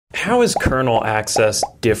How is kernel access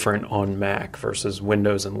different on Mac versus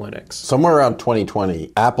Windows and Linux? Somewhere around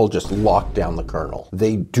 2020, Apple just locked down the kernel.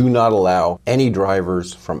 They do not allow any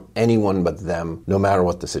drivers from anyone but them, no matter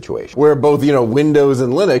what the situation. Where both, Windows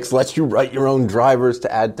and Linux lets you write your own drivers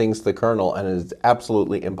to add things to the kernel, and it is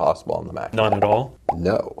absolutely impossible on the Mac. None at all?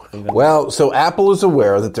 No. Well, so Apple is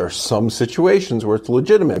aware that there are some situations where it's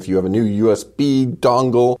legitimate. If you have a new USB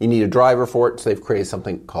dongle, you need a driver for it, so they've created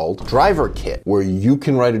something called Driver Kit, where you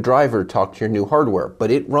can write a driver to talk to your new hardware,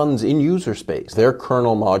 but it runs in user space. Their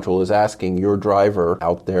kernel module is asking your driver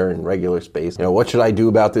out there in regular space, what should I do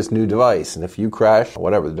about this new device? And if you crash,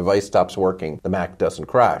 whatever, the device stops working, the Mac doesn't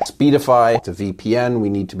crash. Speedify, it's a VPN. We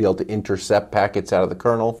need to be able to intercept packets out of the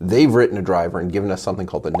kernel. They've written a driver and given us something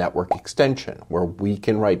called the network extension, where we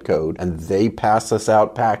can write code and they pass us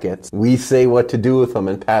out packets. We say what to do with them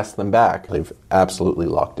and pass them back. They've absolutely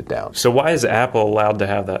locked it down. So why is Apple allowed to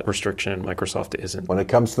have that restriction and Microsoft isn't? When it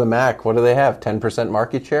comes to the Mac, what do they have? 10%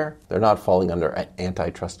 market share? They're not falling under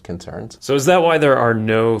antitrust concerns. So is that why there are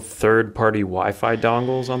no third-party Wi-Fi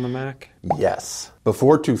dongles on the Mac? Yes.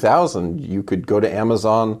 Before 2000, you could go to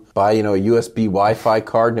Amazon, buy, a USB Wi-Fi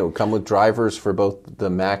card, and it would come with drivers for both the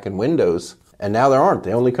Mac and Windows. And now there aren't.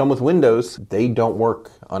 They only come with Windows. They don't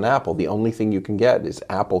work on Apple. The only thing you can get is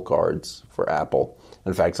Apple cards for Apple.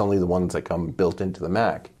 In fact, it's only the ones that come built into the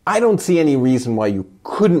Mac. I don't see any reason why you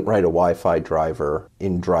couldn't write a Wi-Fi driver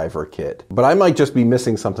in Driver Kit. But I might just be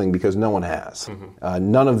missing something because no one has.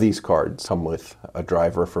 None of these cards come with a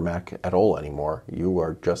driver for Mac at all anymore. You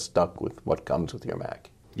are just stuck with what comes with your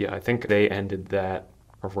Mac. Yeah, I think they ended that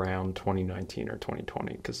around 2019 or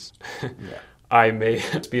 2020 because... I made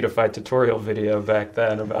a Speedify tutorial video back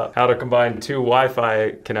then about how to combine two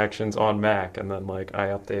Wi-Fi connections on Mac, and then I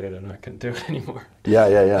updated it and I couldn't do it anymore. Yeah.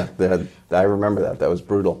 I remember that. That was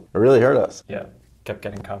brutal. It really hurt us. Yeah, kept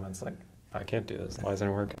getting comments like, I can't do this. Why isn't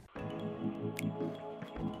it working?